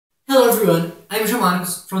everyone, I'm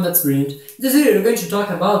João from That's Brilliant. In this video we're going to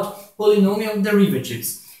talk about polynomial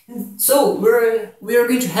derivatives. And so we are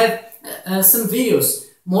going to have some videos,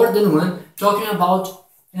 more than one, talking about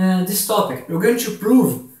this topic. We're going to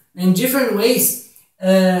prove in different ways,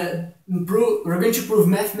 we're going to prove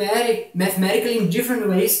mathematically in different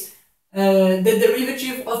ways the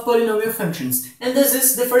derivative of polynomial functions. And this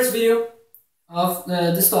is the first video of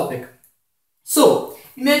this topic. So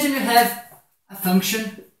imagine you have a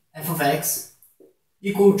function f of x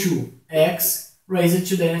equal to x raised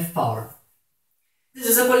to the nth power. This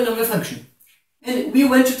is a polynomial function, and we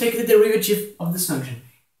want to take the derivative of this function.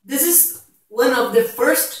 This is one of the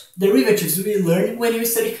first derivatives we learn when we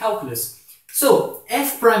study calculus. So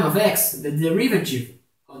f prime of x, the derivative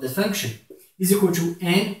of the function, is equal to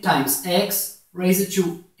n times x raised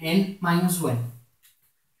to n minus 1.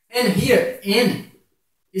 And here n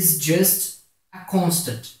is just a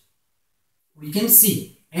constant. We can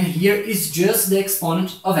see. And here is just the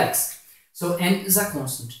exponent of x. So n is a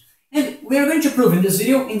constant. And we are going to prove in this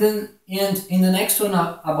video and in the next one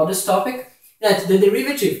about this topic that the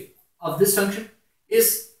derivative of this function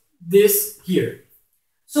is this here.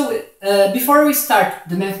 So before we start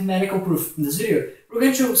the mathematical proof in this video, we're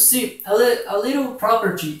going to see a little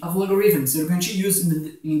property of logarithms that we're going to use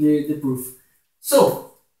in the proof.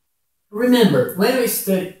 So remember, when we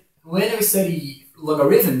study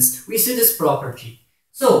logarithms, we see this property.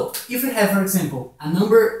 So if we have, for example, a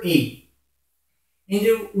number a,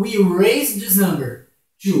 and we raise this number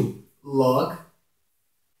to log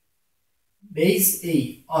base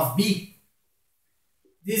a of b,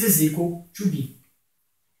 this is equal to b.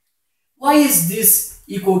 Why is this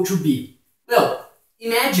equal to b? Well,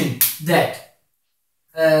 imagine that,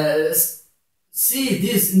 see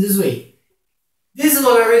this in this way. This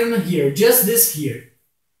logarithm here, just this here,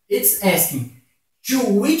 it's asking to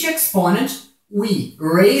which exponent we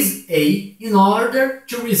raise a in order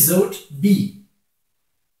to result b.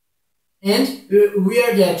 And we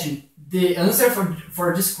are getting the answer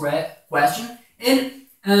for this question and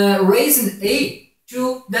raising a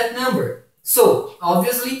to that number. So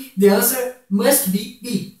obviously the answer must be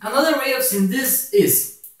b. Another way of saying this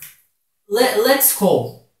is, let's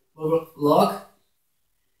call log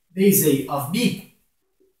base a of b,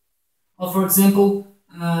 or for example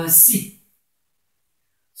c.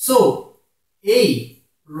 So a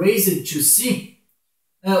raised to c.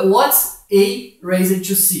 What's a raised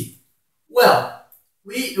to c? Well,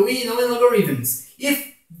 we know in logarithms,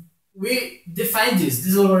 if we define this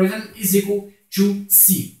logarithm is equal to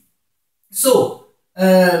c. So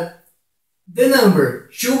the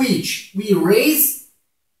number to which we raise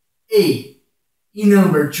a in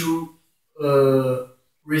number to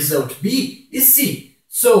result b is c.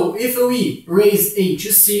 So if we raise a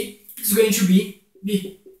to c, it's going to be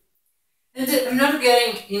b. And I'm not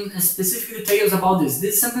getting in specific details about this.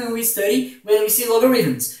 This is something we study when we see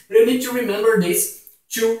logarithms. But you need to remember this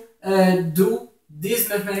to do this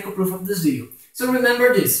mathematical proof of this video. So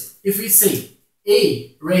remember this. If we say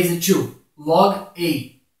a raised to log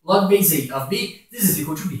base a of b, this is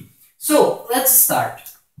equal to b. So let's start.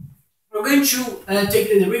 We're going to take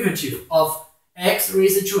the derivative of x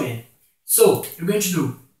raised to n. So we're going to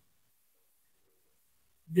do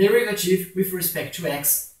derivative with respect to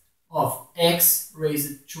x of x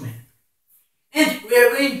raised to n. And we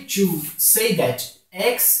are going to say that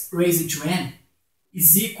x raised to n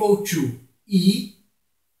is equal to e,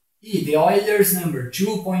 the Euler's number,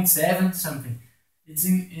 2.7 something. It's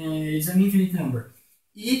an infinite number.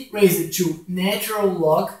 E raised to natural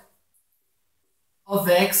log of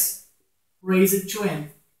x raised to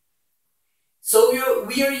n. So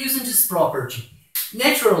we are using this property.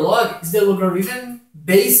 Natural log is the logarithm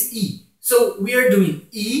base e. So we are doing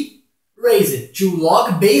e raised to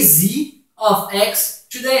log base z of x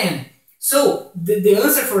to the n. So the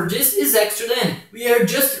answer for this is x to the n. We are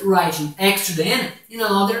just writing x to the n in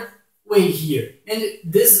another way here. And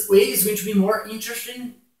this way is going to be more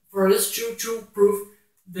interesting for us to prove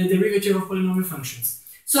the derivative of polynomial functions.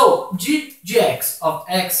 So gx of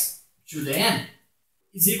x to the n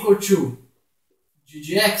is equal to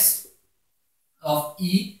gx of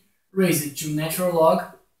e raised to natural log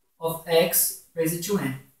of x raised to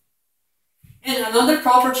n. And another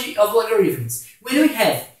property of logarithms, when we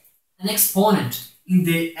have an exponent in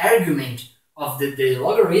the argument of the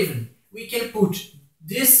logarithm, we can put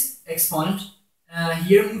this exponent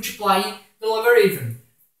here multiplying the logarithm.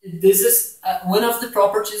 This is one of the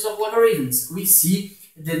properties of logarithms. We see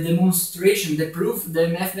the demonstration, the proof, the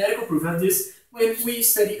mathematical proof of this when we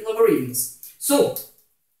study logarithms. So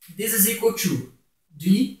this is equal to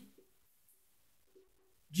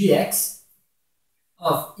dx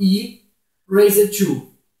of e raised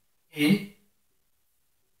to n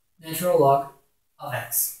natural log of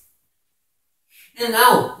x. And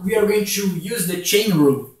now we are going to use the chain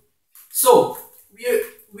rule. So we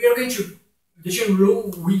are going to, the chain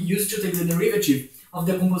rule we use to take the derivative of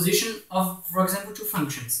the composition of, for example, two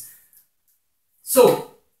functions.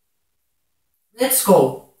 So let's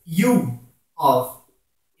call u of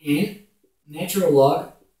n natural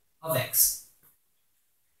log of x.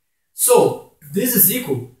 So this is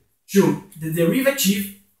equal to the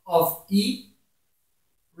derivative of e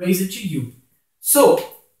raised to u. So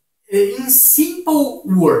in simple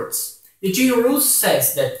words, the chain rule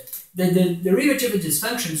says that the derivative of this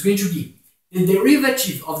function is going to be the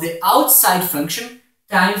derivative of the outside function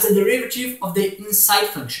times the derivative of the inside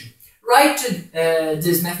function. Write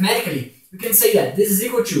this mathematically, we can say that this is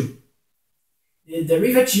equal to the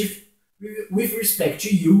derivative with respect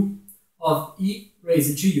to u of e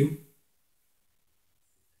raised to u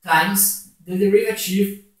times the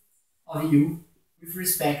derivative of u with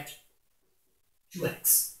respect to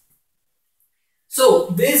x. So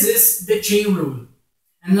this is the chain rule.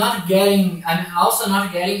 I'm also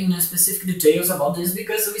not getting into specific details about this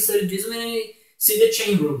because we studied this when we see the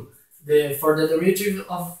chain rule for the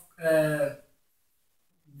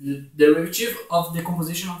derivative of the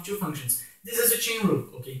composition of two functions. This is a chain rule,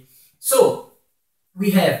 okay? So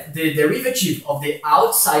we have the derivative of the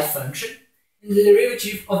outside function and the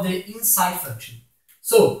derivative of the inside function.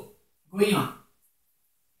 So going on,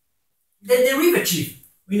 the derivative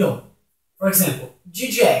we know. For example,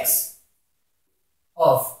 ggx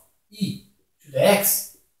of e to the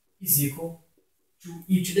x is equal to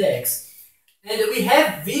e to the x. And we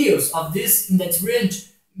have videos of this in that range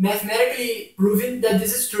mathematically proving that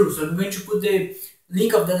this is true. So I'm going to put the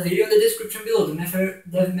link of that video in the description below, the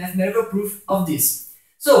mathematical proof of this.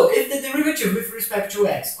 So if the derivative with respect to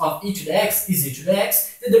x of e to the x is e to the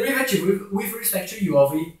x, the derivative with respect to u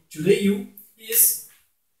of e to the u is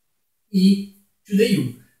e to the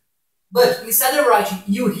u. But instead of writing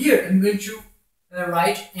u here, I'm going to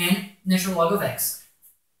write n natural log of x.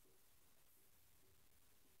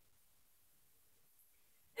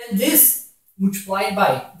 And this multiplied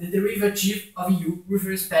by the derivative of u with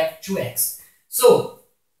respect to x. So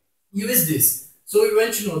u is this. So we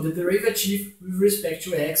want to know the derivative with respect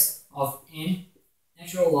to x of n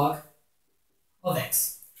natural log of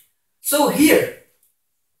x. So here,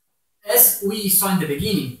 as we saw in the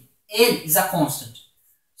beginning, n is a constant.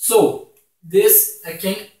 So this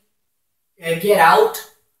can get out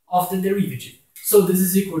of the derivative. So this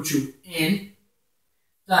is equal to n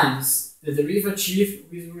times the derivative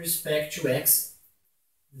with respect to x.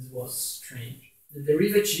 This was strange. The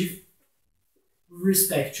derivative with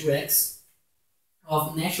respect to x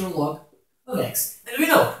of natural log of x. And we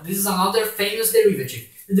know this is another famous derivative.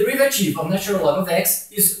 The derivative of natural log of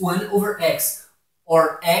x is 1 over x,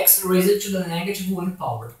 or x raised to the negative 1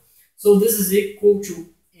 power. So this is equal to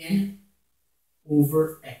n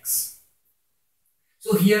over x.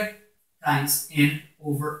 So here times n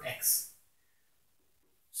over x.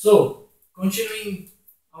 So continuing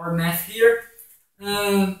our math here,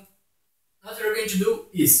 what we're going to do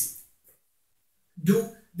is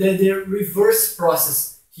do the reverse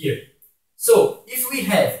process here. So if we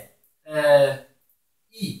have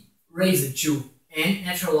e raised to n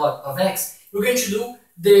natural log of x, we're going to do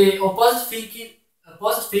the opposite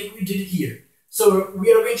thing we did here. So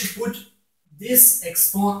we are going to put this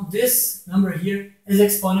number here as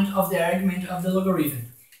exponent of the argument of the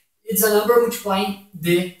logarithm. It's a number multiplying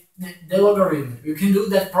the logarithm. You can do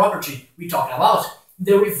that property we talked about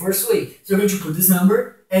the reverse way. So we're going to put this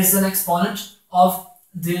number as an exponent of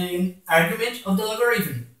the argument of the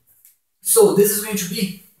logarithm. So this is going to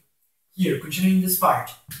be here, continuing this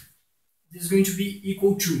part. This is going to be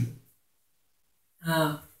equal to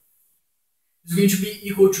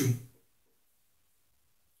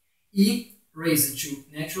e raised to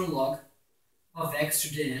natural log of x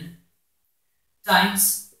to the n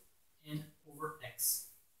times n over x.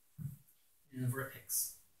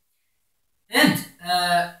 And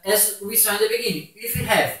as we saw in the beginning, if we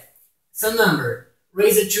have some number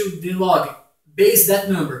raised to the log base that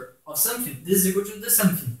number of something, this is equal to the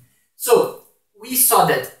something. So we saw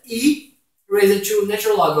that e raised to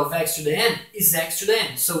natural log of x to the n is x to the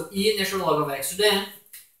n. So e natural log of x to the n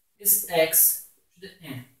is x to the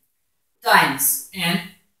n times n,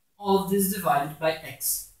 all of this divided by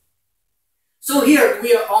x. So here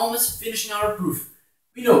we are almost finishing our proof.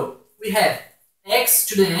 We know we have x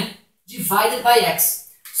to the n divided by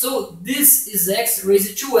x. So this is x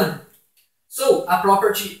raised to 1. So a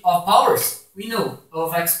property of powers, we know,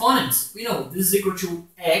 of exponents, we know this is equal to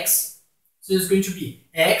x. So it's going to be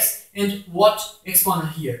x, and what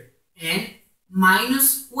exponent here? N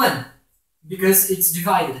minus 1. because it's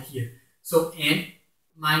divided here. So n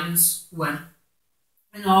minus 1,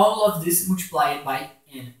 and all of this multiplied by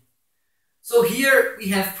n. So here we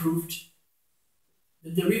have proved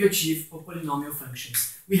the derivative of polynomial functions.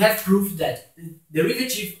 We have proved that the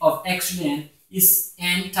derivative of x to the n is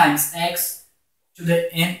n times x to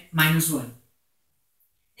the n minus 1.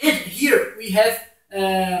 And here we have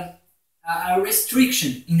a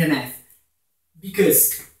restriction in the math, because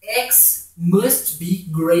x must be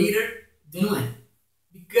greater than 1.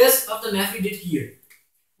 Because of the math we did here,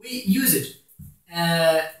 we used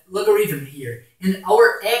logarithm here, and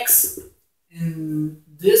our x in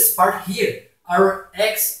this part here, our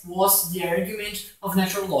x was the argument of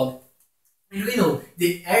natural log. And we know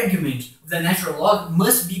the argument of the natural log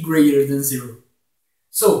must be greater than 0.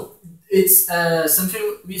 So it's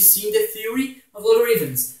something we see in the theory of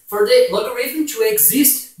logarithms. For the logarithm to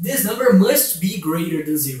exist, this number must be greater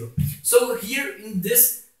than 0. So here in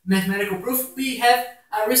this mathematical proof, we have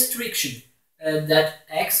a restriction that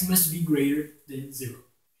x must be greater than 0.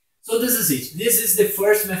 So this is it. This is the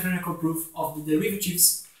first mathematical proof of the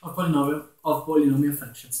derivatives of polynomial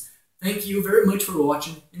functions. Thank you very much for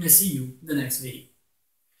watching, and I see you in the next video.